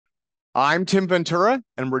I'm Tim Ventura,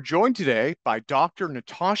 and we're joined today by Dr.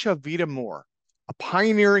 Natasha Vita-More, a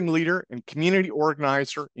pioneering leader and community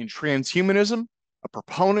organizer in transhumanism, a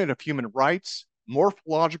proponent of human rights,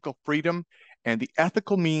 morphological freedom, and the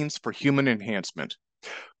ethical means for human enhancement.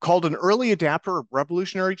 Called an early adapter of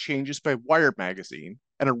revolutionary changes by Wired magazine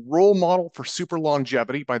and a role model for super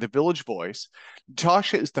longevity by the Village Voice,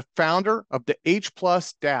 Natasha is the founder of the H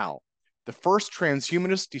Plus DAO, the first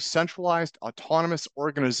transhumanist decentralized autonomous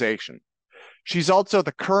organization. She's also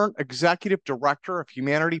the current executive director of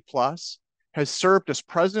Humanity Plus, has served as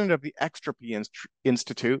president of the Extropy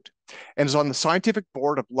Institute, and is on the scientific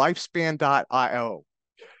board of Lifespan.io.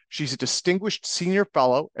 She's a distinguished senior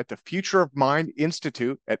fellow at the Future of Mind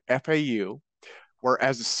Institute at FAU, where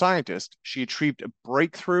as a scientist, she achieved a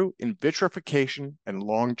breakthrough in vitrification and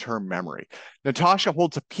long-term memory. Natasha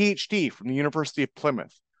holds a PhD from the University of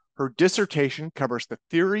Plymouth. Her dissertation covers the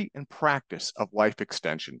theory and practice of life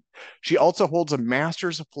extension. She also holds a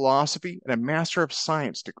Master's of Philosophy and a Master of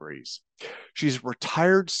Science degrees. She's a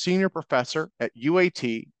retired senior professor at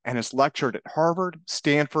UAT and has lectured at Harvard,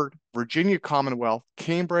 Stanford, Virginia Commonwealth,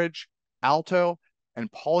 Cambridge, Aalto,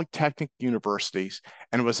 and Polytechnic universities,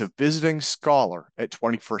 and was a visiting scholar at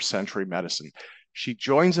 21st Century Medicine. She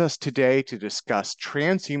joins us today to discuss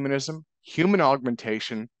transhumanism, human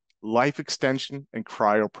augmentation, life extension, and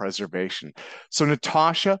cryopreservation. So,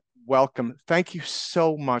 Natasha, welcome. Thank you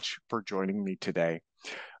so much for joining me today.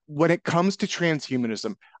 When it comes to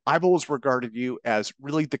transhumanism, I've always regarded you as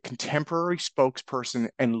really the contemporary spokesperson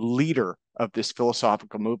and leader of this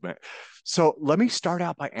philosophical movement. So let me start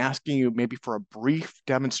out by asking you maybe for a brief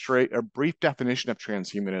definition of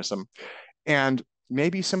transhumanism, and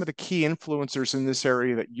maybe some of the key influencers in this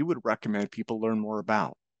area that you would recommend people learn more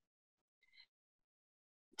about.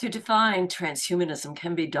 To define transhumanism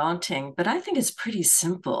can be daunting, but I think it's pretty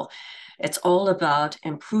simple. It's all about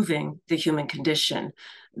improving the human condition.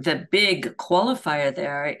 The big qualifier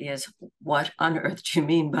there is what on earth do you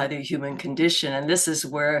mean by the human condition? And this is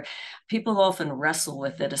where people often wrestle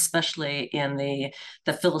with it, especially in the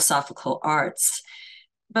philosophical arts.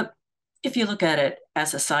 But if you look at it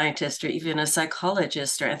as a scientist or even a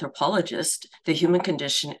psychologist or anthropologist, the human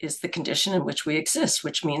condition is the condition in which we exist,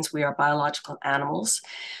 which means we are biological animals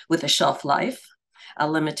with a shelf life, a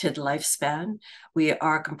limited lifespan. We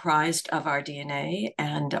are comprised of our DNA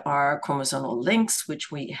and our chromosomal links,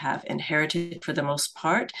 which we have inherited for the most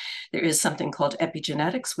part. There is something called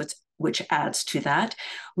epigenetics, which adds to that.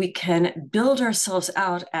 We can build ourselves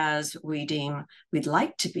out as we deem we'd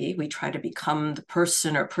like to be. We try to become the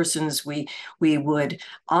person or persons we would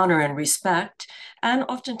honor and respect. And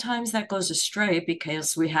oftentimes that goes astray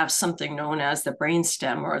because we have something known as the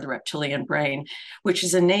brainstem or the reptilian brain, which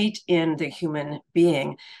is innate in the human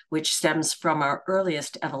being, which stems from our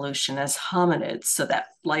earliest evolution as hominids. So that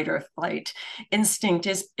flight or fight instinct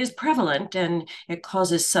is prevalent, and it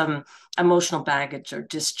causes some emotional baggage or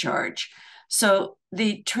discharge. So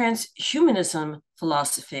the transhumanism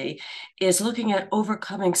philosophy is looking at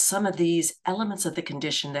overcoming some of these elements of the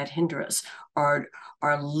condition that hinder us or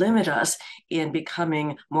limit us in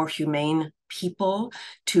becoming more humane people,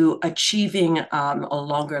 to achieving a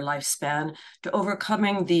longer lifespan, to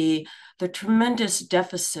overcoming the tremendous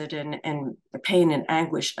deficit and pain and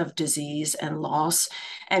anguish of disease and loss,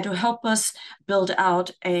 and to help us build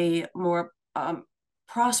out a more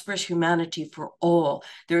prosperous humanity for all.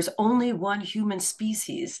 There's only one human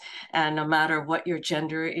species, and no matter what your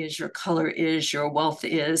gender is, your color is, your wealth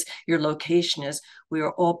is, your location is, we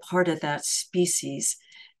are all part of that species.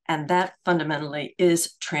 And that fundamentally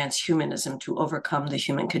is transhumanism, to overcome the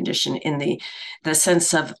human condition in the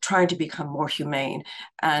sense of trying to become more humane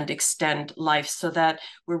and extend life so that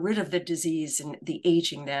we're rid of the disease and the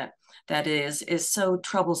aging that is so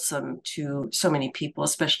troublesome to so many people,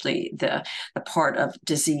 especially the part of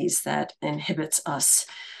disease that inhibits us.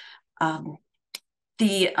 Um,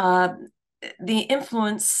 the the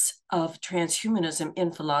influence of transhumanism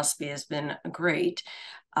in philosophy has been great.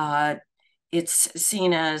 It's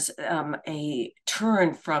seen as a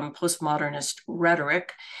turn from postmodernist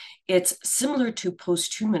rhetoric. It's similar to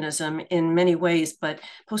posthumanism in many ways, but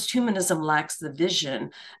posthumanism lacks the vision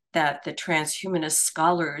that the transhumanist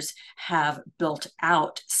scholars have built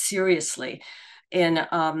out seriously. In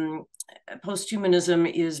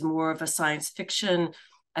posthumanism is more of a science fiction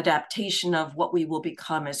adaptation of what we will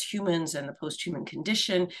become as humans and the post-human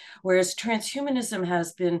condition, whereas transhumanism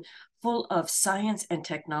has been full of science and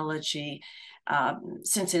technology.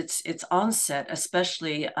 Since its onset,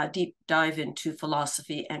 especially a deep dive into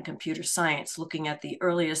philosophy and computer science, looking at the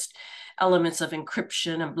earliest elements of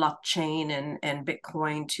encryption and blockchain and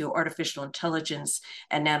Bitcoin to artificial intelligence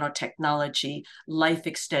and nanotechnology, life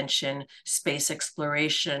extension, space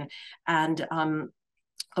exploration, and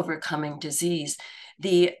overcoming disease.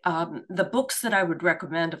 The books that I would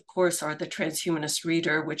recommend, of course, are The Transhumanist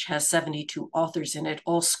Reader, which has 72 authors in it,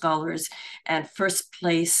 all scholars, and First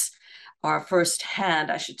Place, or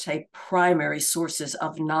first-hand, I should say, primary sources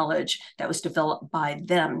of knowledge that was developed by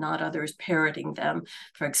them, not others parroting them,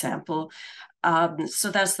 for example.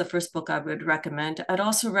 So that's the first book I would recommend. I'd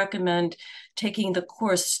also recommend taking the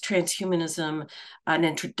course Transhumanism, an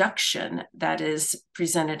introduction that is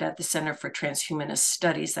presented at the Center for Transhumanist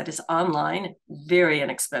Studies, that is online, very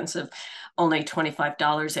inexpensive, only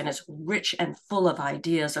 $25, and is rich and full of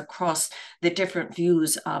ideas across the different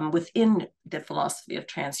views within the philosophy of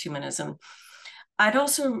transhumanism. I'd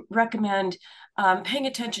also recommend paying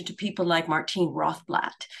attention to people like Martine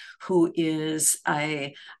Rothblatt, who is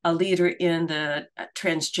a leader in the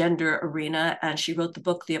transgender arena, and she wrote the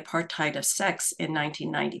book The Apartheid of Sex in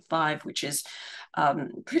 1995, which is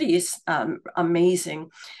pretty amazing.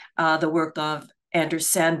 The work of Anders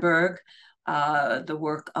Sandberg, the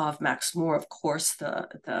work of Max Moore, of course,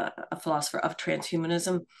 the philosopher of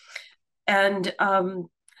transhumanism. And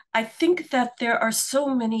I think that there are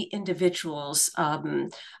so many individuals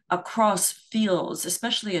across fields,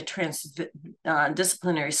 especially a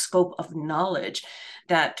transdisciplinary scope of knowledge,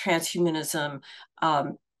 that transhumanism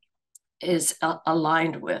is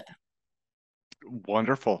aligned with.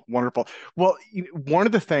 Wonderful, wonderful. Well, one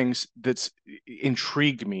of the things that's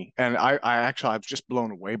intrigued me, and I was just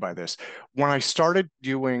blown away by this, when I started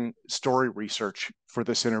doing story research for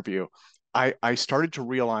this interview, I started to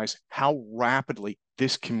realize how rapidly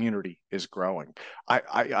this community is growing.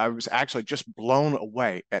 I was actually just blown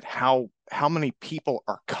away at how many people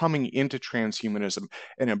are coming into transhumanism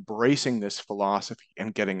and embracing this philosophy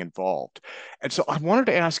and getting involved. And so I wanted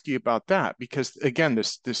to ask you about that because again,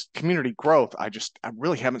 this community growth, I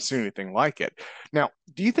really haven't seen anything like it. Now,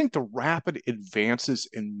 do you think the rapid advances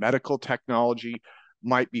in medical technology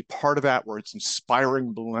might be part of that, where it's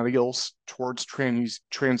inspiring millennials towards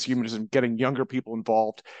transhumanism, getting younger people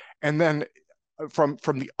involved? And then from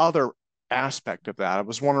the other aspect of that, I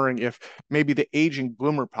was wondering if maybe the aging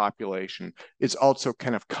boomer population is also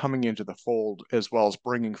kind of coming into the fold as well as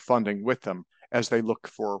bringing funding with them as they look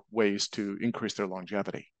for ways to increase their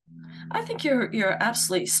longevity. I think you're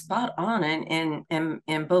absolutely spot on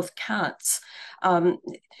in both counts.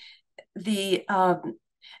 The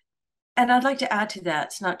And I'd like to add to that,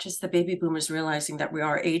 it's not just the baby boomers realizing that we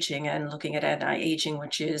are aging and looking at anti-aging,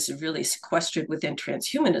 which is really sequestered within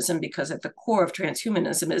transhumanism, because at the core of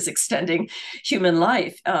transhumanism is extending human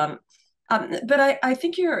life. But I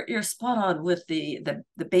think you're spot on with the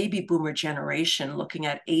baby boomer generation looking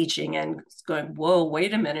at aging and going, whoa,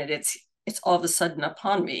 wait a minute, it's all of a sudden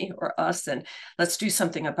upon me or us, and let's do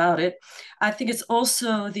something about it. I think it's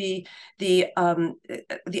also the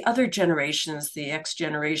other generations, the X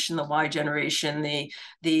generation, the Y generation,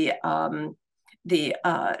 the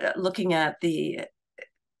looking at the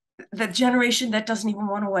generation that doesn't even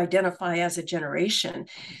want to identify as a generation.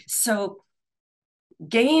 So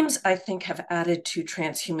games, I think, have added to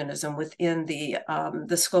transhumanism within the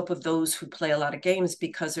scope of those who play a lot of games,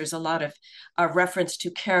 because there's a lot of reference to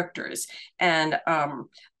characters. And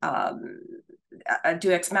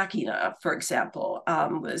Deus Ex Machina, for example,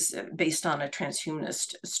 was based on a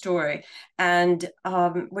transhumanist story. And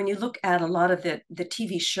when you look at a lot of the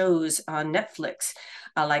TV shows on Netflix,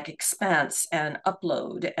 like Expanse and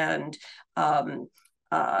Upload and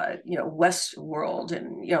Westworld,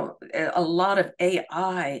 and a lot of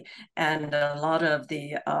AI and a lot of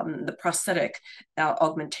the prosthetic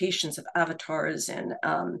augmentations of avatars and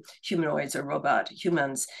humanoids or robot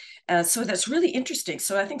humans. So that's really interesting.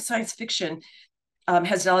 So I think science fiction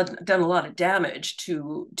has done a lot of damage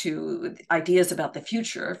to ideas about the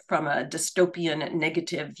future from a dystopian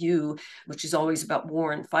negative view, which is always about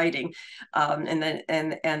war and fighting, and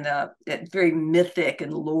very mythic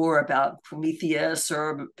and lore about Prometheus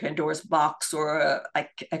or Pandora's box or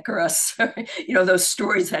Icarus, those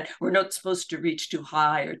stories that we're not supposed to reach too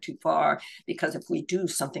high or too far, because if we do,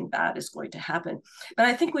 something bad is going to happen. But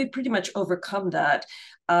I think we pretty much overcome that.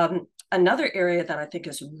 Another area that I think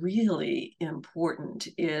is really important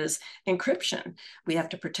is encryption. We have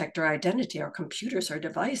to protect our identity, our computers, our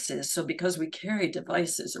devices. So because we carry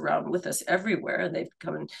devices around with us everywhere, and they've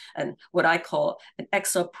become an what I call an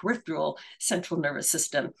exoperipheral central nervous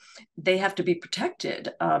system, they have to be protected.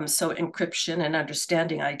 So encryption and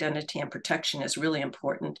understanding identity and protection is really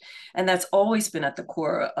important. And that's always been at the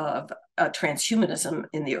core of transhumanism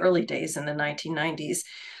in the early days in the 1990s.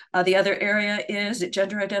 The other area is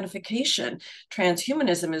gender identification.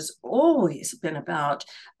 Transhumanism has always been about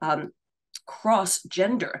cross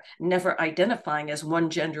gender, never identifying as one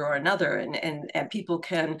gender or another, and people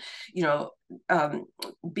can,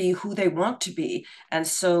 be who they want to be. And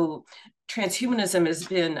so transhumanism has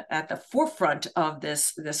been at the forefront of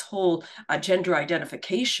this whole gender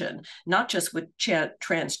identification, not just with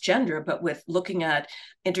transgender, but with looking at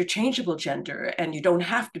interchangeable gender. And you don't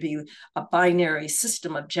have to be a binary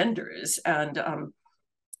system of genders. And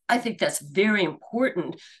I think that's very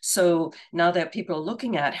important. So now that people are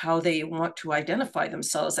looking at how they want to identify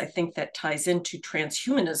themselves, I think that ties into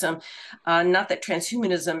transhumanism. Not that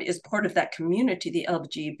transhumanism is part of that community, the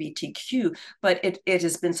LGBTQ, but it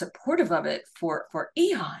has been supportive of it for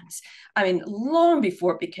eons. I mean, long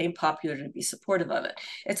before it became popular to be supportive of it.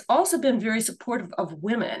 It's also been very supportive of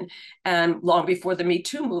women, and long before the Me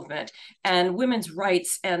Too movement, and women's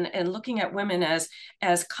rights, and looking at women as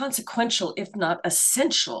consequential, if not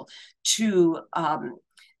essential, to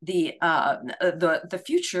the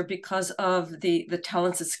future, because of the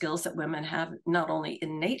talents and skills that women have, not only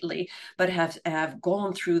innately, but have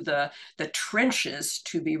gone through the trenches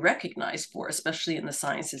to be recognized for, especially in the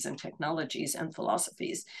sciences and technologies and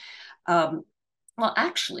philosophies. Well,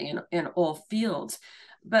 actually, in all fields.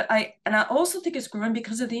 But I also think it's growing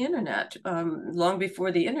because of the internet. Long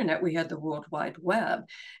before the internet, we had the World Wide Web,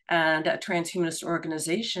 and a transhumanist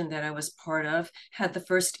organization that I was part of had the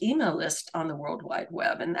first email list on the World Wide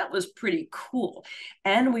Web, and that was pretty cool.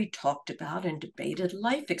 And we talked about and debated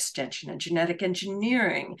life extension and genetic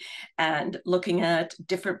engineering, and looking at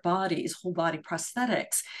different bodies, whole body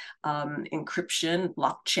prosthetics, encryption,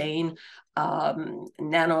 blockchain,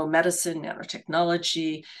 nanomedicine,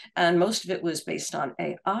 nanotechnology, and most of it was based on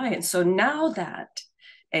AI. And so now that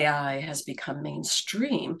AI has become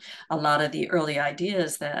mainstream, a lot of the early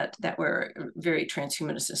ideas that were very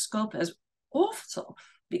transhumanist in scope has also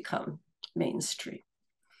become mainstream.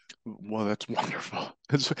 Well, that's wonderful.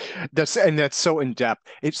 That's so in depth.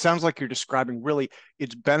 It sounds like you're describing really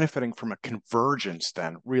it's benefiting from a convergence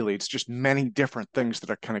then. Really, it's just many different things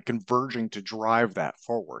that are kind of converging to drive that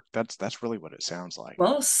forward. That's really what it sounds like.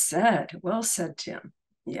 Well said. Well said, Tim.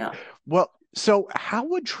 Yeah. Well, so how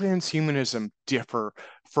would transhumanism differ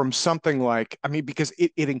from something like, I mean, because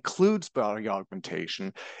it includes body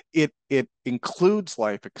augmentation, it includes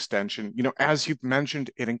life extension, as you've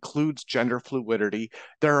mentioned, it includes gender fluidity.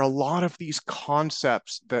 There are a lot of these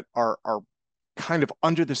concepts that are kind of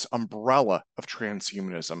under this umbrella of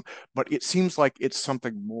transhumanism, but it seems like it's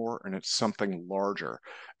something more and it's something larger.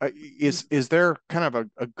 Is there kind of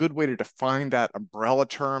a good way to define that umbrella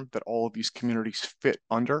term that all of these communities fit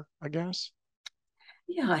under, I guess?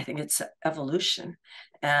 Yeah, I think it's evolution.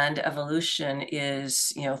 And evolution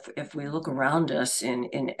is, if we look around us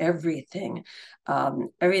in everything,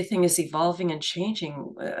 everything is evolving and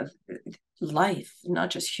changing. Life, not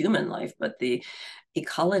just human life, but the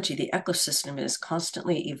ecology, the ecosystem is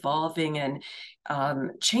constantly evolving and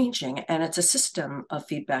changing. And it's a system of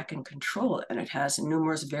feedback and control. And it has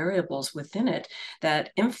numerous variables within it that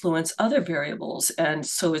influence other variables. And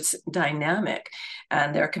so it's dynamic.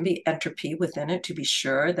 And there can be entropy within it, to be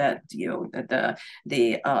sure, that,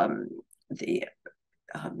 the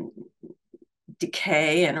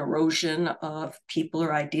decay and erosion of people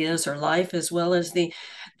or ideas or life, as well as the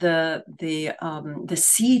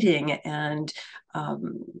seeding and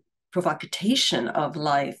provocation of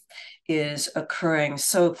life is occurring.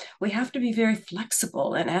 So we have to be very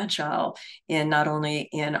flexible and agile in not only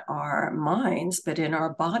in our minds, but in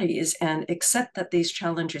our bodies, and accept that these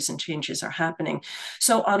challenges and changes are happening.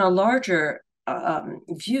 So on a larger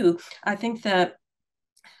view, I think that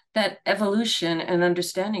evolution and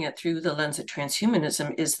understanding it through the lens of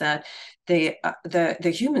transhumanism is that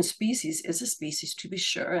the human species is a species, to be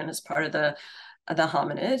sure, and it's part of the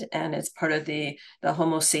hominid, and it's part of the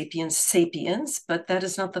Homo sapiens sapiens, but that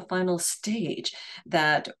is not the final stage.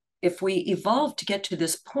 That if we evolved to get to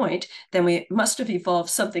this point, then we must have evolved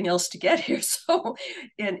something else to get here. So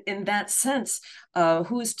in that sense,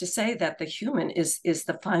 who is to say that the human is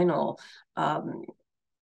the final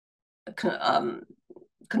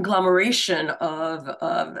conglomeration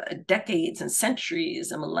of decades and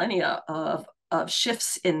centuries and millennia of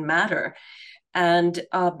shifts in matter? And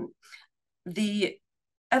the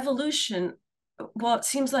evolution, well, it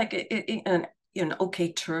seems like an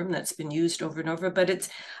okay term that's been used over and over, but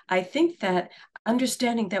I think that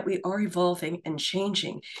understanding that we are evolving and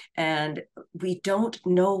changing, and we don't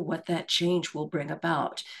know what that change will bring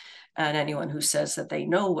about. And anyone who says that they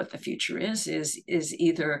know what the future is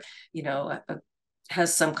either,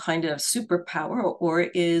 has some kind of superpower or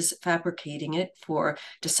is fabricating it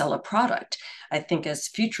to sell a product. I think as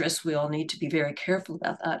futurists, we all need to be very careful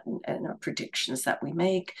about that and our predictions that we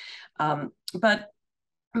make. But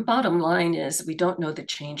bottom line is we don't know the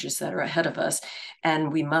changes that are ahead of us,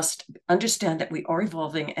 and we must understand that we are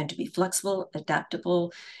evolving and to be flexible,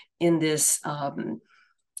 adaptable in this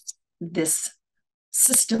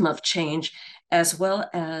system of change, as well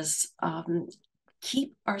as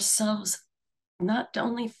keep ourselves not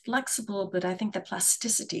only flexible, but I think the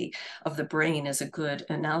plasticity of the brain is a good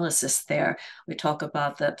analysis there. We talk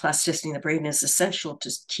about the plasticity in the brain is essential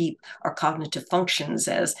to keep our cognitive functions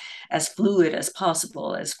as fluid as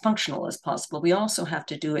possible, as functional as possible. We also have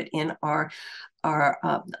to do it in our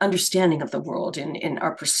understanding of the world, in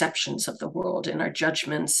our perceptions of the world, in our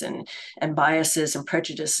judgments and biases and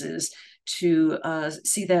prejudices, to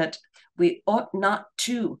see that we ought not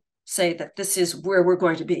to say that this is where we're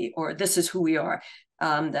going to be or this is who we are,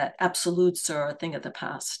 that absolutes are a thing of the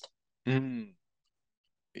past. Mm.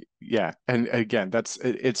 Yeah. And again,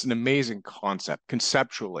 it's an amazing concept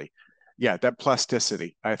conceptually. Yeah, that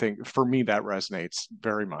plasticity, I think for me, that resonates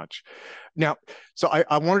very much. Now, so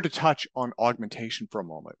I wanted to touch on augmentation for a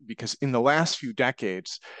moment because in the last few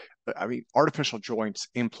decades, I mean, artificial joints,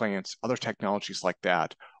 implants, other technologies like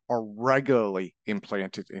that are regularly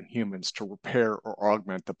implanted in humans to repair or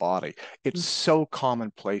augment the body. It's so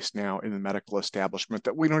commonplace now in the medical establishment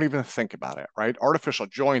that we don't even think about it, right? Artificial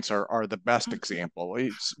joints are the best example.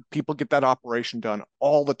 People get that operation done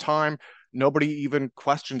all the time. Nobody even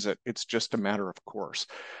questions it. It's just a matter of course.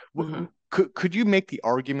 Mm-hmm. Could you make the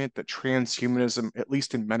argument that transhumanism, at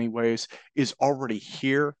least in many ways, is already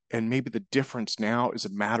here, and maybe the difference now is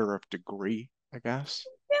a matter of degree, I guess?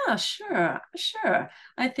 Yeah, sure.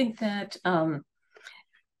 I think that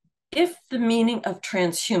if the meaning of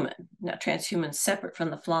transhuman, now transhuman separate from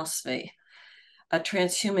the philosophy, a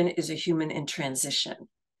transhuman is a human in transition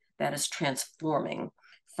that is transforming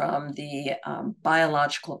from the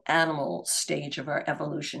biological animal stage of our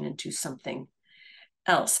evolution into something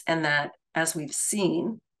else. And that, as we've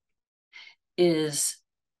seen, is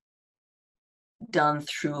done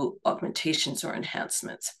through augmentations or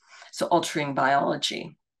enhancements. So altering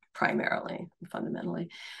biology primarily, fundamentally.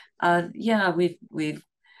 Yeah, we've been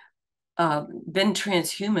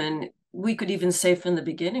transhuman. We could even say from the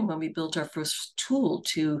beginning when we built our first tool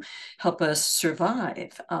to help us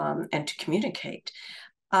survive and to communicate.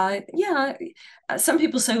 Yeah, some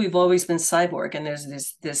people say we've always been cyborg, and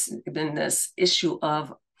there's been this issue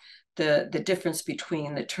of the difference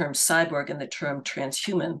between the term cyborg and the term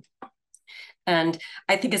transhuman. And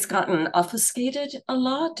I think it's gotten obfuscated a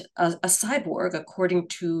lot. A cyborg, according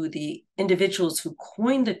to the individuals who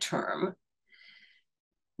coined the term,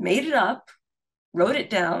 made it up, wrote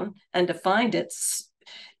it down, and defined it,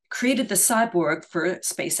 created the cyborg for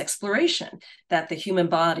space exploration, that the human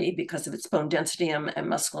body, because of its bone density and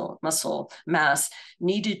muscle mass,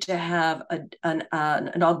 needed to have an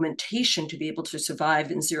augmentation to be able to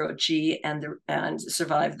survive in zero G and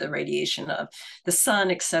survive the radiation of the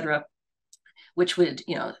sun, etc., which would,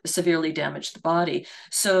 severely damage the body.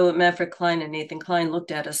 So Manfred Klein and Nathan Klein looked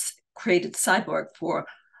at us, created cyborg for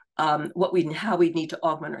how we'd need to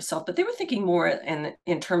augment ourselves. But they were thinking more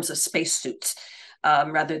in terms of spacesuits.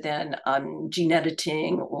 Rather than gene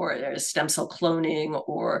editing or stem cell cloning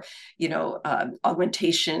or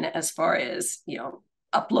augmentation as far as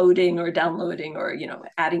uploading or downloading or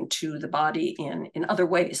adding to the body in other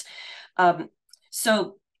ways.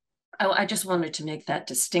 So I just wanted to make that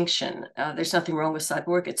distinction. There's nothing wrong with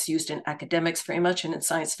cyborg. It's used in academics very much and in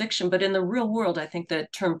science fiction, but in the real world, I think the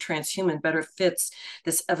term transhuman better fits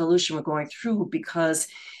this evolution we're going through, because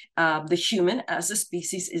the human as a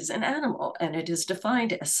species is an animal, and it is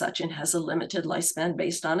defined as such and has a limited lifespan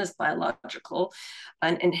based on its biological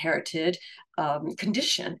and inherited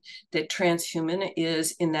condition. That transhuman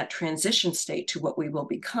is in that transition state to what we will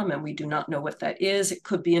become, and we do not know what that is. It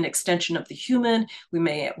could be an extension of the human. We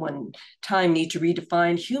may at one time need to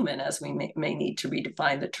redefine human, as we may need to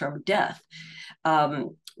redefine the term death.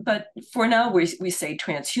 But for now, we say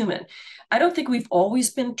transhuman. I don't think we've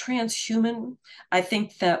always been transhuman. I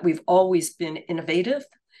think that we've always been innovative,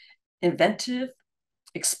 inventive,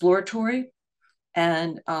 exploratory,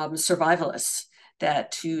 and survivalists.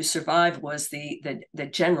 that to survive was the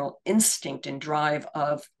general instinct and drive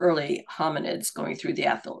of early hominids, going through the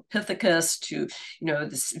Australopithecus to,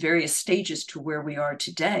 the various stages to where we are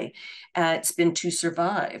today. It's been to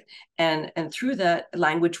survive. And through that,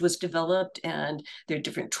 language was developed and their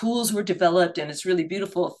different tools were developed. And it's really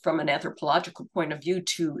beautiful from an anthropological point of view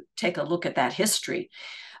to take a look at that history.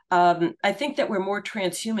 I think that we're more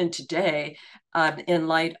transhuman today in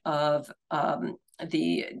light of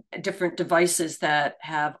the different devices that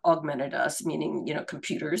have augmented us, meaning,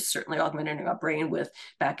 computers certainly augmenting our brain with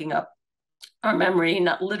backing up our memory,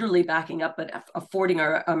 not literally backing up, but affording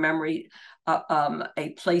our memory a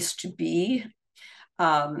place to be,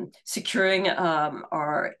 securing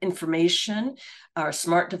our information. Our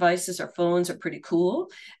smart devices, our phones are pretty cool.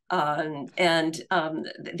 The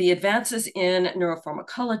advances in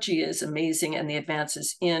neuropharmacology is amazing, and the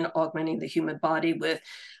advances in augmenting the human body with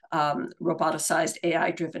roboticized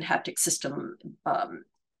AI-driven haptic system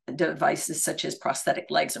devices such as prosthetic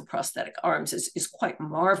legs and prosthetic arms is quite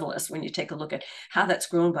marvelous when you take a look at how that's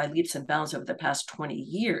grown by leaps and bounds over the past 20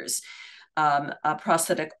 years. A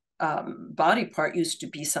prosthetic body part used to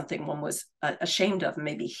be something one was ashamed of,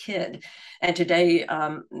 maybe hid. And today,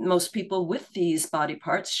 most people with these body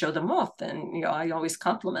parts show them off. And, I always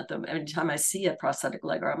compliment them. Every time I see a prosthetic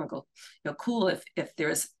leg arm, I go, cool if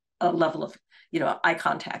there's a level of, eye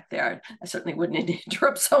contact there. I certainly wouldn't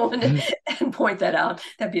interrupt someone and point that out.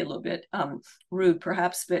 That'd be a little bit rude,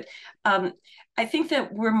 perhaps. But I think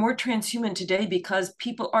that we're more transhuman today because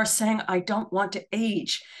people are saying, I don't want to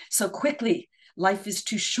age so quickly. Life is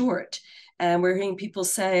too short. And we're hearing people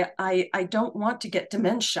say, I don't want to get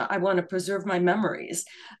dementia. I want to preserve my memories.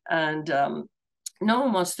 And no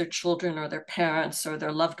one wants their children or their parents or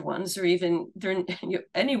their loved ones or even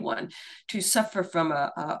anyone to suffer from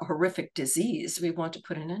a horrific disease. We want to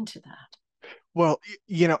put an end to that. Well,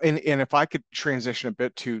 and if I could transition a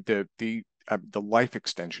bit to the life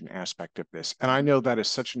extension aspect of this, and I know that is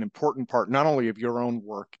such an important part, not only of your own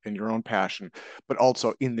work and your own passion, but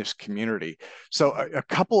also in this community. So a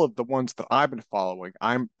couple of the ones that I've been following,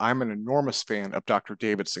 I'm an enormous fan of Dr.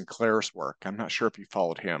 David Sinclair's work. I'm not sure if you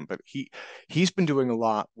followed him, but he's been doing a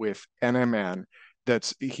lot with NMN.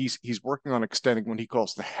 He's working on extending what he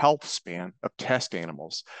calls the health span of test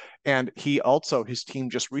animals. And his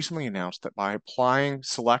team just recently announced that by applying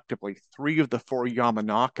selectively 3 of the 4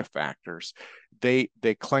 Yamanaka factors, they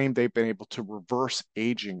claim they've been able to reverse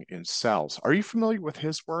aging in cells. Are you familiar with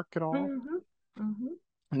his work at all? Mm-hmm. Mm-hmm.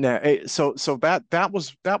 No, so that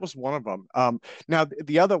was one of them. Now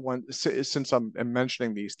the other one, since I'm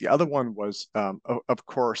mentioning these, the other one was, of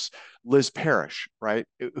course, Liz Parrish, right?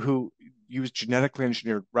 Who used genetically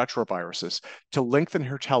engineered retroviruses to lengthen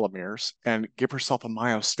her telomeres and give herself a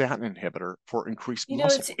myostatin inhibitor for increased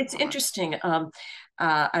muscle It's performance. interesting.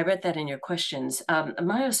 I read that in your questions.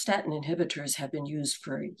 Myostatin inhibitors have been used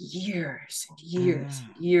for years and years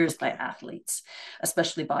and years by Okay. athletes,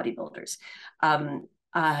 especially bodybuilders.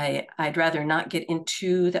 I'd rather not get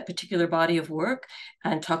into that particular body of work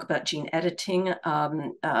and talk about gene editing.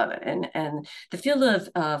 And the field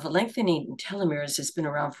of lengthening telomeres has been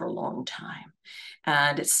around for a long time.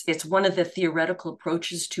 And it's one of the theoretical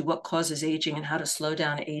approaches to what causes aging and how to slow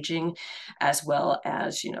down aging, as well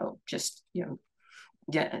as,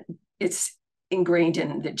 yeah, it's ingrained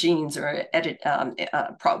in the genes or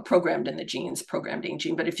programmed in the genes, programmed in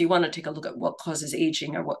gene. But if you want to take a look at what causes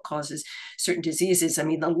aging or what causes certain diseases, I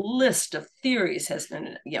mean, the list of theories has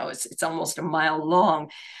been, it's almost a mile long.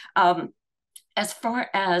 As far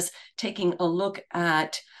as taking a look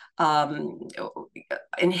at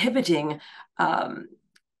inhibiting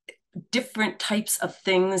different types of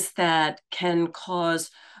things that can cause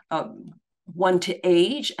one to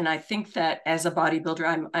age. And I think that as a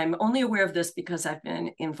bodybuilder, I'm only aware of this because I've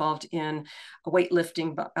been involved in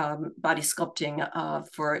weightlifting, body sculpting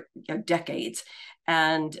for decades.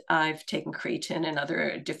 And I've taken creatine and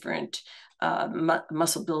other different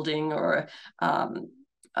muscle building or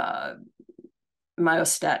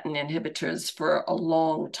myostatin inhibitors for a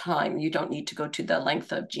long time. You don't need to go to the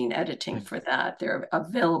length of gene editing for that. They're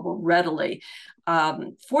available readily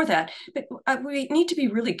for that. But we need to be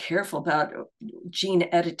really careful about gene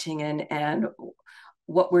editing and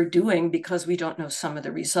what we're doing because we don't know some of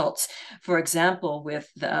the results. For example, with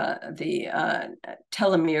the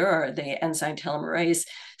telomere or the enzyme telomerase,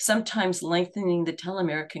 sometimes lengthening the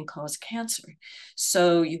telomere can cause cancer.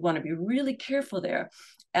 So you want to be really careful there.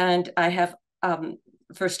 And I have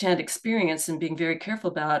firsthand experience in being very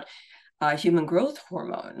careful about human growth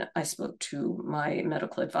hormone. I spoke to my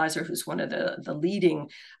medical advisor, who's one of the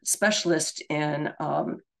leading specialists in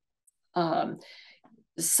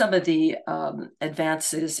some of the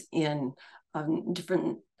advances in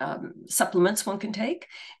different supplements one can take.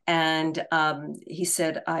 And he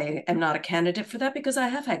said, I am not a candidate for that because I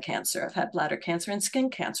have had cancer. I've had bladder cancer and skin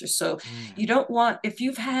cancer. So you don't want, if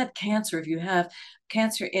you've had cancer, if you have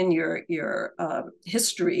cancer in your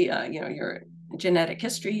history, your genetic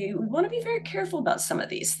history, you want to be very careful about some of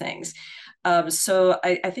these things. So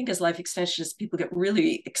I think as life extensionists, people get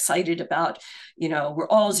really excited about, we're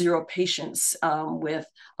all zero patients with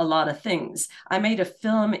a lot of things. I made a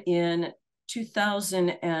film in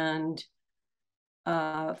 2005,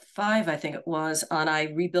 I think it was, on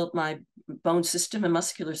I rebuilt my bone system and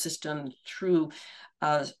muscular system through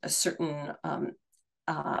a certain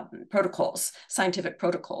protocols, scientific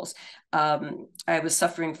protocols. I was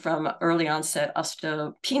suffering from early onset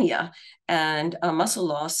osteopenia and muscle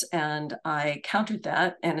loss, and I countered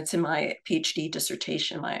that, and it's in my PhD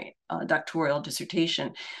dissertation, my doctoral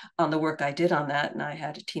dissertation on the work I did on that, and I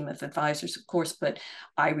had a team of advisors, of course, but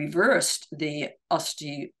I reversed the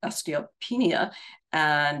osteopenia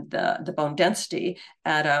and the bone density,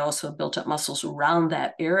 and I also built up muscles around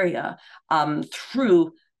that area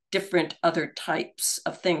through different other types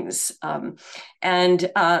of things.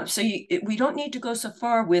 So we don't need to go so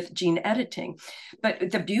far with gene editing,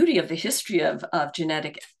 but the beauty of the history of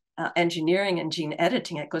genetic engineering and gene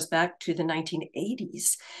editing, it goes back to the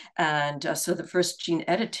 1980s. And so the first gene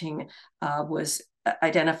editing was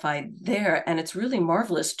identified there, and it's really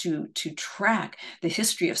marvelous to track the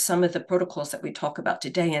history of some of the protocols that we talk about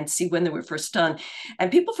today and see when they were first done.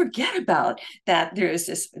 And people forget about that there is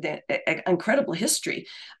this incredible history.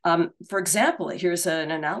 For example, here's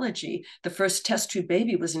an analogy: the first test tube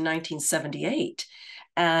baby was in 1978.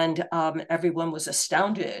 And everyone was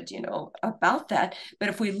astounded, about that. But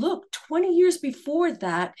if we look 20 years before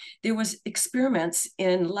that, there was experiments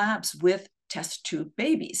in labs with test tube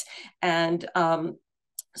babies. And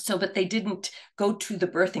but they didn't go to the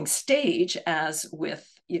birthing stage as with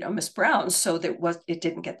Miss Brown, so it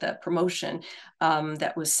didn't get the promotion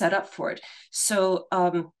that was set up for it. So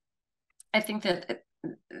I think that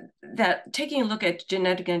taking a look at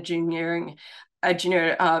genetic engineering,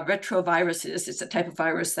 retroviruses, it's a type of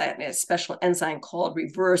virus that a special enzyme called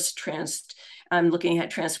reverse I'm looking at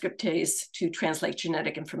transcriptase to translate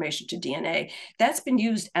genetic information to DNA. That's been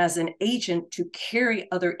used as an agent to carry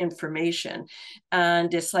other information.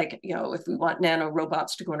 And it's like, if we want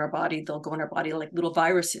nanorobots to go in our body, they'll go in our body like little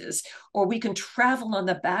viruses. Or we can travel on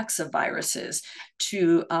the backs of viruses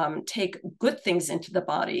to take good things into the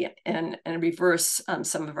body and reverse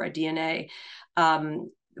some of our DNA.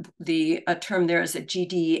 The term there is a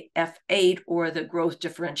GDF8, or the growth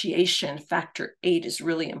differentiation factor 8, is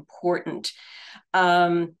really important.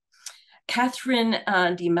 Catherine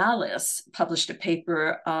DeMalis published a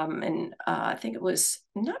paper, and I think it was,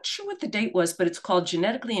 not sure what the date was, but it's called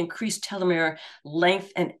Genetically Increased Telomere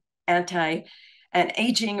Length and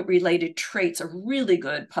Aging-Related Traits, a really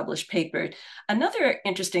good published paper. Another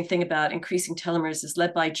interesting thing about increasing telomeres is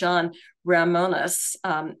led by John Ramonas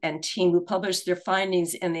and team, who published their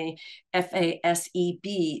findings in the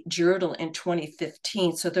FASEB journal in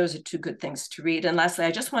 2015. So those are two good things to read. And lastly,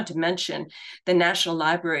 I just want to mention the National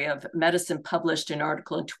Library of Medicine published an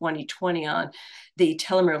article in 2020 on the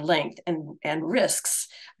telomere length and risks,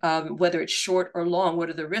 whether it's short or long.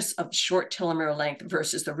 What are the risks of short telomere length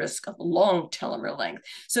versus the risk of long telomere length?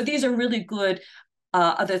 So these are really good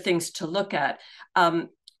other things to look at.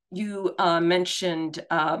 You mentioned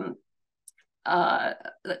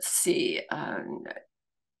let's see.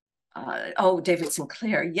 David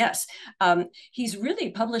Sinclair. Yes. He's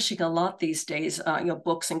really publishing a lot these days,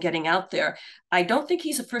 books and getting out there. I don't think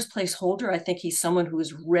he's a first place holder. I think he's someone who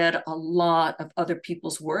has read a lot of other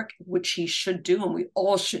people's work, which he should do, and we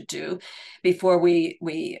all should do, before we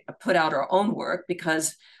put out our own work,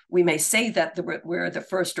 because we may say that we're the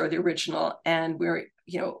first or the original, and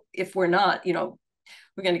if we're not,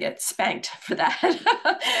 we're going to get spanked for that.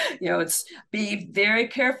 It's be very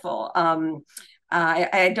careful.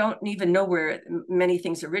 I don't even know where many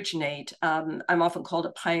things originate. I'm often called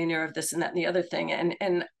a pioneer of this and that and the other thing.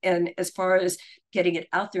 And as far as getting it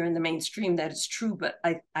out there in the mainstream, that is true. But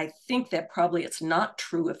I think that probably it's not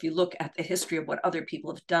true if you look at the history of what other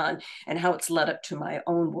people have done and how it's led up to my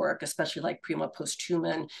own work, especially like prima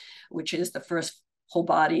post-human, which is the first whole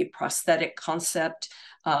body prosthetic concept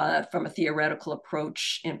from a theoretical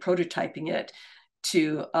approach in prototyping it,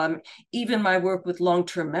 to even my work with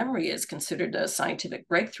long-term memory is considered a scientific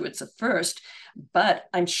breakthrough. It's a first, but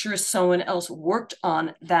I'm sure someone else worked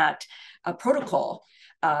on that protocol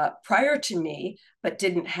prior to me, but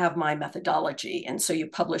didn't have my methodology. And so you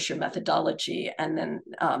publish your methodology, and then,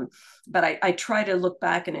 but I try to look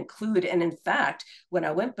back and include, and in fact, when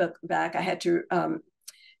I went back, I had to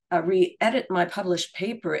re-edit my published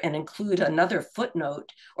paper and include another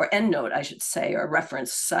footnote or endnote, I should say, or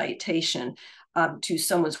reference citation to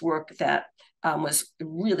someone's work that was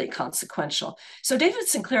really consequential. So David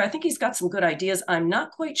Sinclair, I think he's got some good ideas. I'm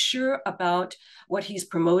not quite sure about what he's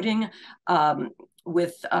promoting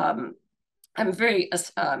with I'm very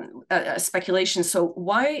speculation. So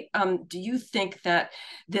why do you think that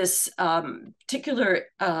this particular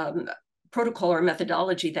protocol or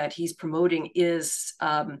methodology that he's promoting is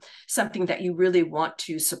something that you really want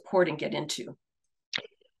to support and get into?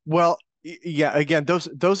 Well, yeah, again,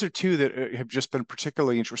 those are two that have just been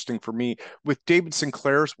particularly interesting for me. With David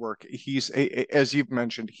Sinclair's work, as you've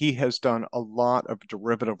mentioned, he has done a lot of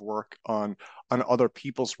derivative work on other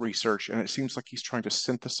people's research, and it seems like he's trying to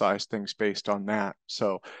synthesize things based on that.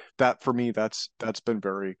 So that for me, that's been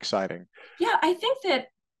very exciting. Yeah, I think that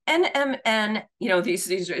NMN, these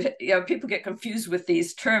people get confused with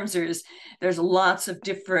these terms. There's lots of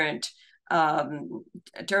different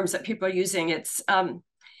terms that people are using.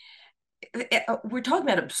 We're talking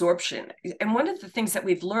about absorption. And one of the things that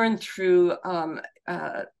we've learned through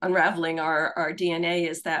unraveling our DNA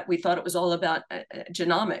is that we thought it was all about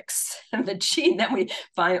genomics and the gene. Then we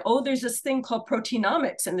find, oh, there's this thing called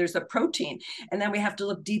proteinomics, and there's a protein. And then we have to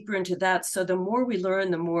look deeper into that. So the more we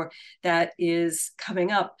learn, the more that is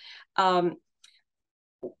coming up.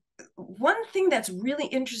 One thing that's really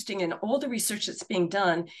interesting in all the research that's being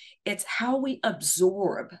done, it's how we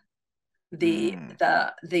absorb the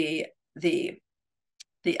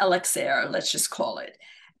elixir, let's just call it.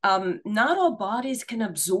 Not all bodies can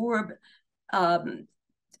absorb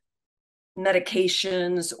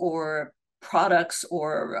medications or products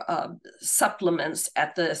or supplements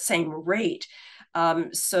at the same rate.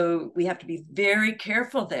 So we have to be very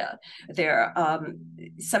careful there.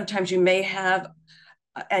 Sometimes you may have,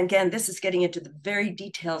 and again, this is getting into the very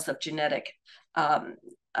details of genetic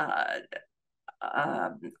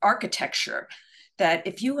architecture, that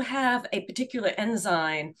if you have a particular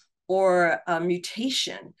enzyme or a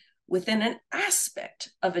mutation within an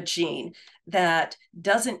aspect of a gene that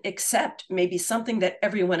doesn't accept maybe something that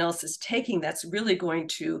everyone else is taking that's really going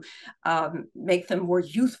to make them more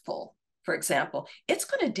youthful, for example, it's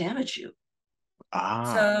going to damage you.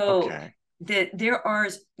 So Okay.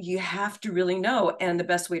 you have to really know, and the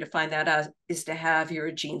best way to find that out is to have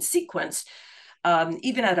your gene sequence.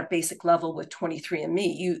 Even at a basic level with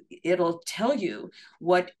 23andMe, it'll tell you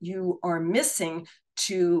what you are missing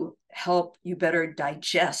to help you better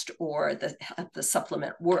digest or the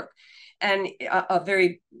supplement work. And a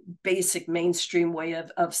very basic mainstream way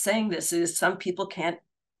of saying this is some people can't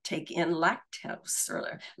take in lactose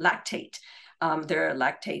or lactate. They're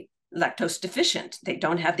lactose deficient. They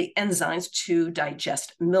don't have the enzymes to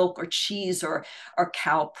digest milk or cheese or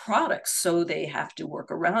cow products, so they have to work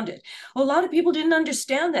around it. A lot of people didn't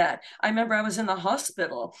understand that. I remember I was in the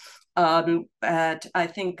hospital at, I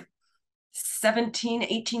think, 17,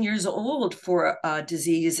 18 years old for a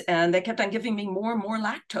disease, and they kept on giving me more and more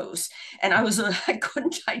lactose, and I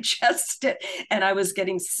couldn't digest it, and I was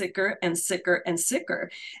getting sicker and sicker and sicker.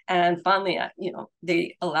 And finally,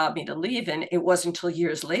 they allowed me to leave, and it wasn't until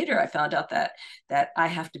years later I found out that I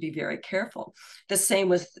have to be very careful. The same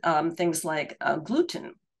with things like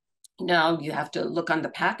gluten. Now you have to look on the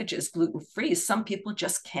packages, gluten-free. Some people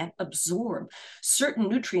just can't absorb certain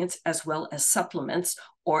nutrients as well as supplements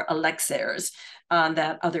or elixirs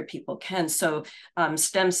that other people can. So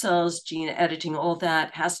stem cells, gene editing, all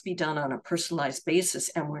that has to be done on a personalized basis,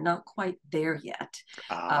 and we're not quite there yet.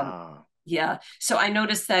 Yeah, so I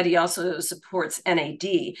noticed that he also supports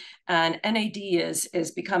NAD, and NAD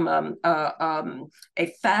is become a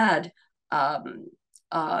fad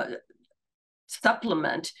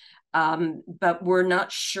supplement, but we're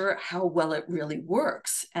not sure how well it really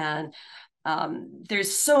works. And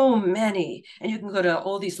there's so many, and you can go to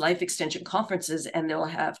all these life extension conferences, and they'll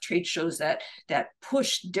have trade shows that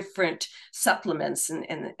push different supplements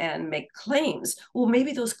and make claims. Well,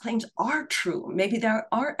 maybe those claims are true. Maybe they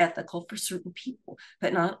are ethical for certain people,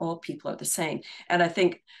 but not all people are the same. And I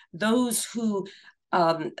think those who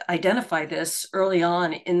identify this early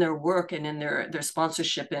on in their work and in their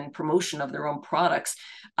sponsorship and promotion of their own products,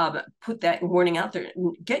 put that warning out there.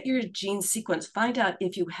 Get your gene sequence, find out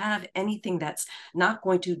if you have anything that's not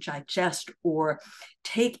going to digest or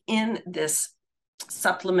take in this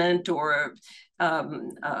supplement or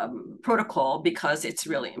protocol, because it's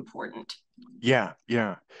really important. Yeah,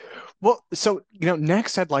 yeah. Well, so,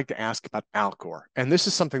 next I'd like to ask about Alcor. And this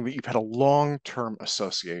is something that you've had a long-term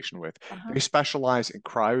association with. Uh-huh. They specialize in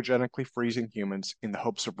cryogenically freezing humans in the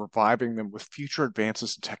hopes of reviving them with future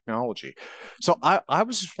advances in technology. So I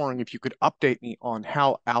was just wondering if you could update me on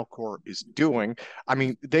how Alcor is doing. I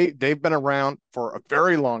mean, they've been around for a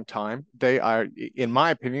very long time. They are, in my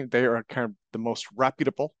opinion, they are kind of the most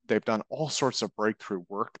reputable. They've done all sorts of breakthrough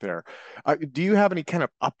work there. Do you have any kind of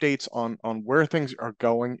updates on where things are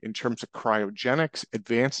going in terms of cryogenics,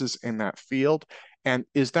 advances in that field? And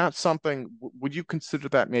is that something, would you consider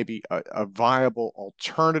that maybe a viable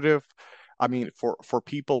alternative? I mean, for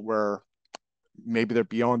people where maybe they're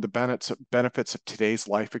beyond the benefits of today's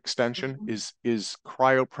life extension, Mhm. is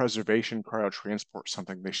cryopreservation, cryotransport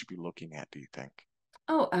something they should be looking at, do you think?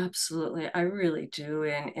 Oh, absolutely. I really do.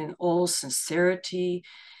 And in all sincerity,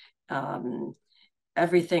 um,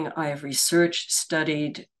 everything I have researched,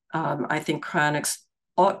 studied, I think cryonics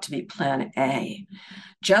ought to be plan A.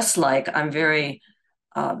 Just like I'm very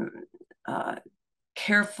um, uh,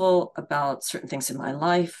 careful about certain things in my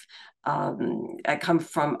life. I come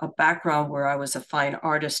from a background where I was a fine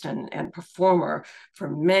artist and performer for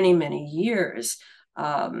many, many years.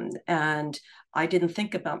 And I didn't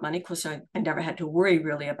think about money because I never had to worry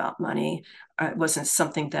really about money. It wasn't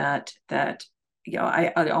something that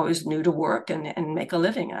I always knew to work and make a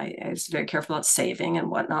living. I was very careful about saving and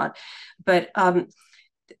whatnot. But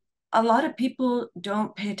a lot of people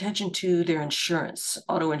don't pay attention to their insurance,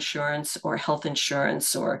 auto insurance or health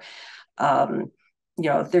insurance or um,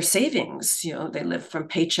 their savings. They live from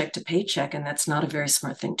paycheck to paycheck, and that's not a very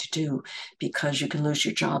smart thing to do because you can lose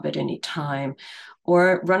your job at any time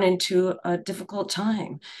or run into a difficult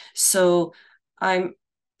time. So I'm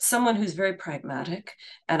someone who's very pragmatic,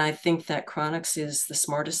 and I think that chronics is the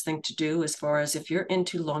smartest thing to do as far as if you're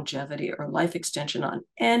into longevity or life extension on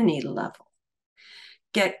any level,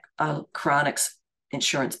 get a chronics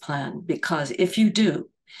insurance plan because if you do,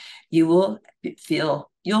 you will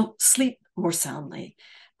you'll sleep more soundly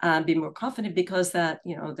and be more confident because that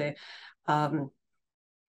the um,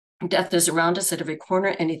 death is around us at every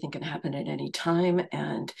corner. Anything can happen at any time,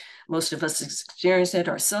 and most of us experience it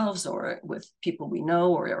ourselves or with people we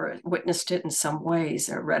know or witnessed it in some ways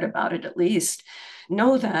or read about it at least.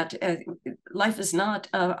 Know that life is not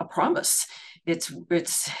a promise. It's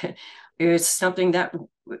it's something that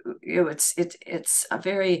it's a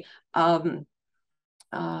very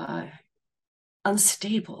uh,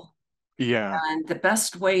 unstable. Yeah. And the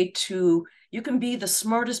best way to you can be the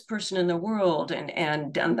smartest person in the world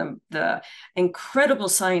and done the incredible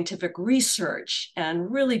scientific research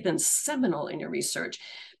and really been seminal in your research,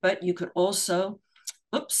 but you could also,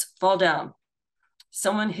 oops, fall down.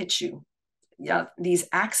 Someone hits you. Yeah, these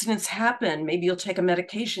accidents happen. Maybe you'll take a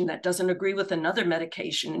medication that doesn't agree with another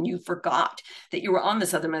medication and you forgot that you were on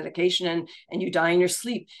this other medication and you die in your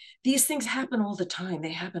sleep. These things happen all the time.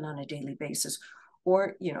 They happen on a daily basis.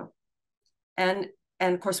 Or, and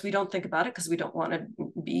and of course we don't think about it because we don't want to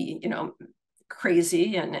be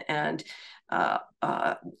crazy and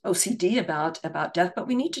OCD about death, but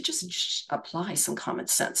we need to just apply some common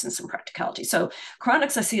sense and some practicality. So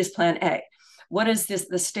chronics I see as plan A. What is this?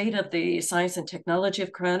 The state of the science and technology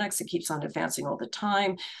of cryonics? It keeps on advancing all the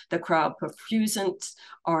time. The cryoperfusions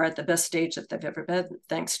are at the best stage that they've ever been,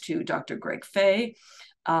 thanks to Dr. Greg Fay.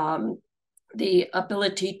 Um, the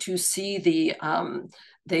ability to see the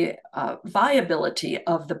viability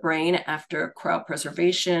of the brain after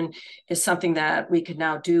cryopreservation is something that we can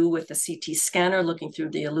now do with the CT scanner, looking through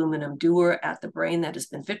the aluminum dewar at the brain that has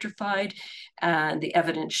been vitrified. And the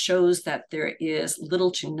evidence shows that there is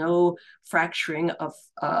little to no fracturing of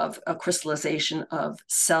a crystallization of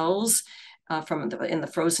cells in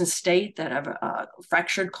the frozen state that have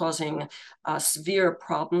fractured, causing severe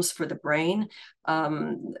problems for the brain.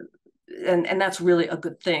 And that's really a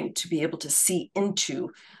good thing to be able to see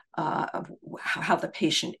into how the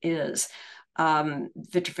patient is.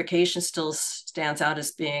 Vitrification still stands out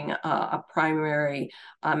as being a primary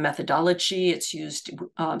methodology. It's used,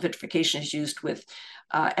 vitrification is used with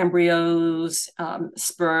embryos,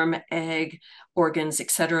 sperm, egg, organs,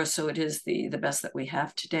 etc. So it is the best that we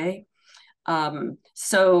have today.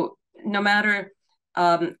 So no matter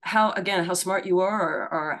how smart you are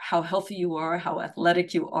or how healthy you are, how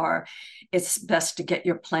athletic you are, it's best to get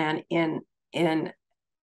your plan in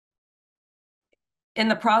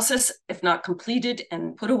the process, if not completed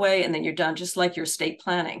and put away, and then you're done, just like your estate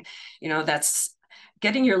planning. That's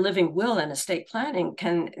getting your living will and estate planning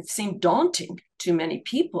can seem daunting to many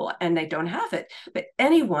people and they don't have it. But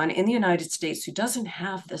anyone in the United States who doesn't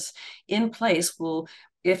have this in place will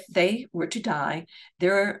if they were to die,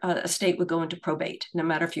 their estate would go into probate. No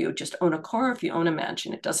matter if you just own a car, if you own a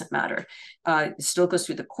mansion, it doesn't matter. It still goes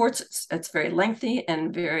through the courts. It's very lengthy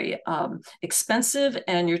and very expensive,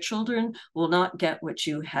 and your children will not get what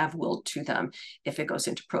you have willed to them if it goes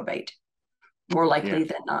into probate. More Yeah. likely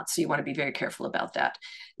than not. So you want to be very careful about that.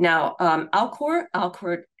 Now, Alcor,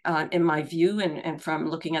 in my view, and from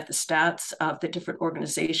looking at the stats of the different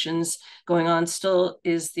organizations going on, still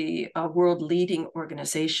is the world leading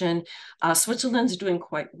organization. Switzerland's doing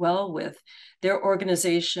quite well with their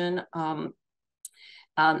organization.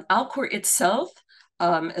 Alcor itself,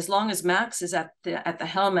 as long as Max is at the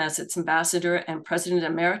helm as its ambassador and president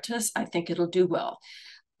emeritus, I think it'll do well.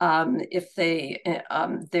 If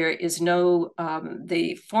there is no,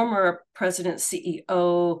 the former president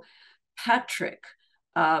CEO, Patrick,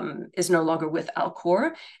 is no longer with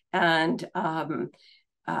Alcor, and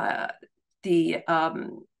the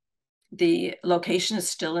location is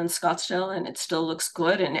still in Scottsdale, and it still looks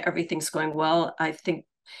good, and everything's going well. I think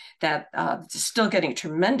that still getting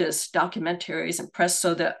tremendous documentaries and press.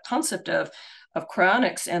 So the concept of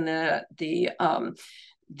cryonics and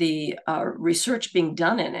the research being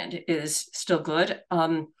done in it is still good.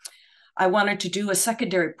 I wanted to do a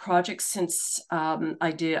secondary project since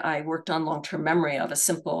I worked on long-term memory of a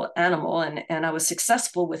simple animal, and I was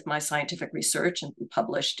successful with my scientific research and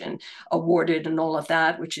published and awarded and all of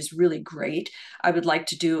that, which is really great. I would like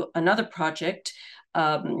to do another project.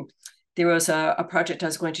 There was a project I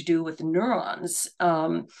was going to do with neurons,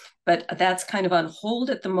 but that's kind of on hold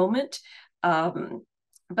at the moment.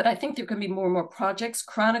 But I think there can be more and more projects.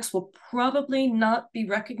 Cryonics will probably not be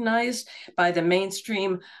recognized by the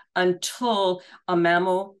mainstream until a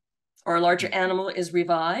mammal or a larger animal is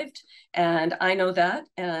revived. And I know that,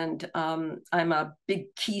 and I'm a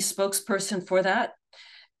big key spokesperson for that.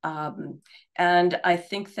 And I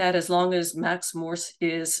think that as long as Max Morse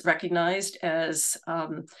is recognized as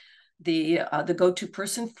the go-to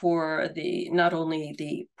person for not only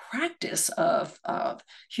the practice of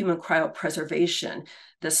human cryopreservation,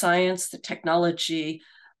 the science, the technology,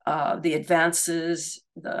 the advances,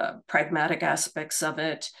 the pragmatic aspects of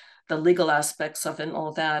it, the legal aspects of it, and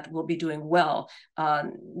all that will be doing well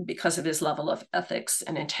because of his level of ethics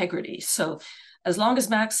and integrity. So as long as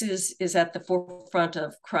Max is at the forefront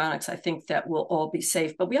of cryonics, I think that we'll all be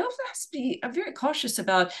safe. But we also have to be very cautious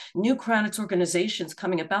about new cryonics organizations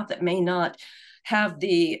coming about that may not have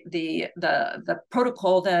the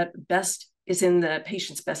protocol that best is in the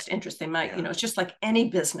patient's best interest. They might, it's just like any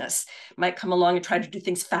business might come along and try to do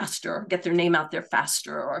things faster, or get their name out there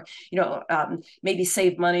faster, or maybe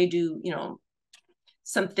save money, do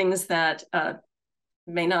some things that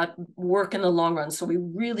may not work in the long run. So we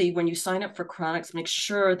really, when you sign up for cryonics, make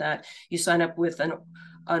sure that you sign up with an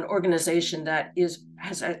organization that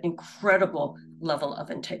has an incredible level of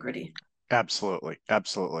integrity. Absolutely.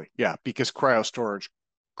 Absolutely. Yeah, because cryo storage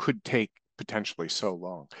could take potentially so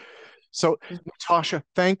long. So, Natasha,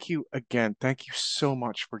 thank you again. Thank you so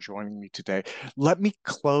much for joining me today. Let me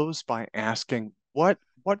close by asking what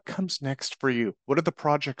comes next for you? What are the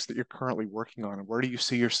projects that you're currently working on, and where do you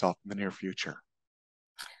see yourself in the near future?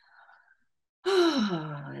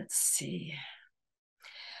 Let's see.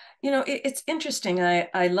 It's interesting.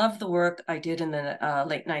 I love the work I did in the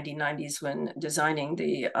late 1990s when designing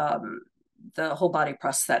the whole body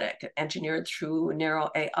prosthetic, engineered through narrow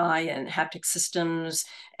AI and haptic systems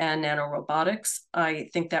and nanorobotics. I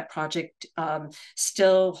think that project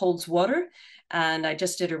still holds water. And I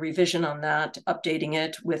just did a revision on that, updating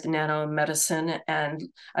it with nanomedicine. And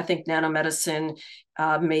I think nanomedicine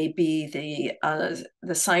may be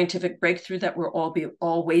the scientific breakthrough that we're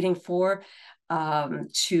all waiting for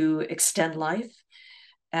to extend life.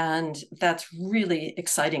 And that's really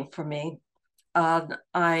exciting for me.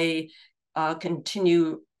 I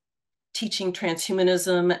continue teaching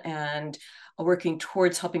transhumanism and working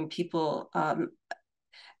towards helping people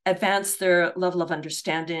advance their level of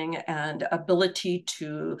understanding and ability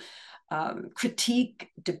to critique,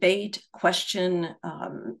 debate, question,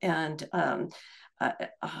 and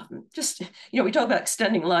just, we talk about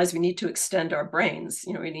extending lives. We need to extend our brains.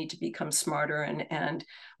 We need to become smarter and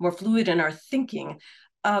more fluid in our thinking.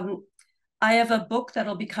 I have a book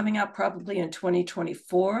that'll be coming out probably in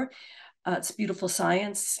 2024. It's Beautiful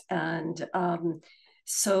Science. And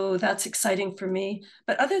so that's exciting for me.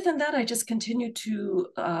 But other than that, I just continue to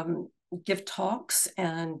give talks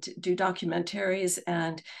and do documentaries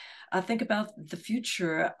and think about the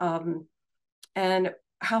future and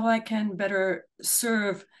how I can better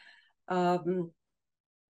serve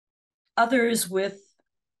others with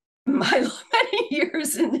my many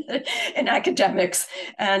years in academics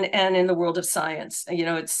and in the world of science.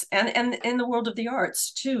 It's and in the world of the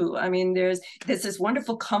arts too. I mean, there's this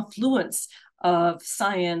wonderful confluence of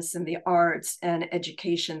science and the arts and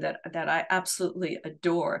education that I absolutely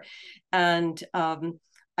adore. And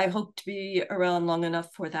I hope to be around long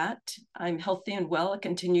enough for that. I'm healthy and well. I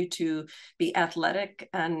continue to be athletic,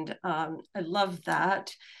 and I love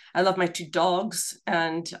that. I love my 2 dogs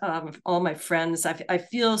and all my friends. I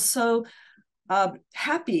feel so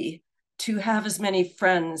happy to have as many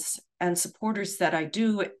friends and supporters that I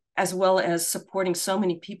do, as well as supporting so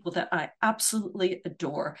many people that I absolutely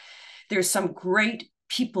adore. There's some great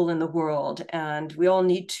people in the world, and we all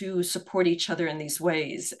need to support each other in these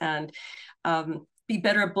ways. And be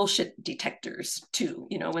better bullshit detectors too.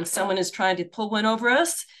 When someone is trying to pull one over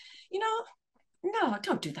us, no,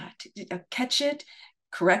 don't do that. Catch it,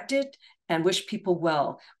 correct it, and wish people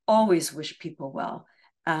well. Always wish people well.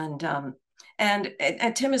 And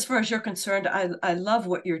Tim, as far as you're concerned, I love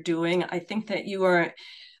what you're doing. I think that you are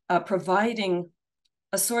providing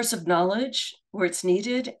a source of knowledge where it's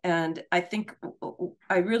needed. And I think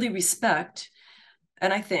I really respect,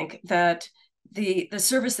 and I think that the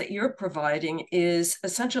service that you're providing is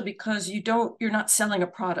essential because you're not selling a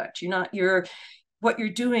product. What you're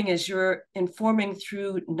doing is you're informing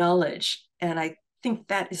through knowledge. And I think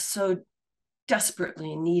that is so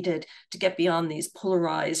desperately needed to get beyond these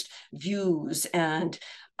polarized views and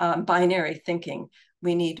binary thinking.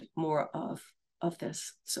 We need more of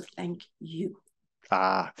this. So thank you.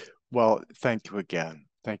 Well, thank you again.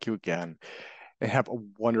 Thank you again. And have a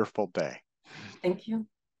wonderful day. Thank you.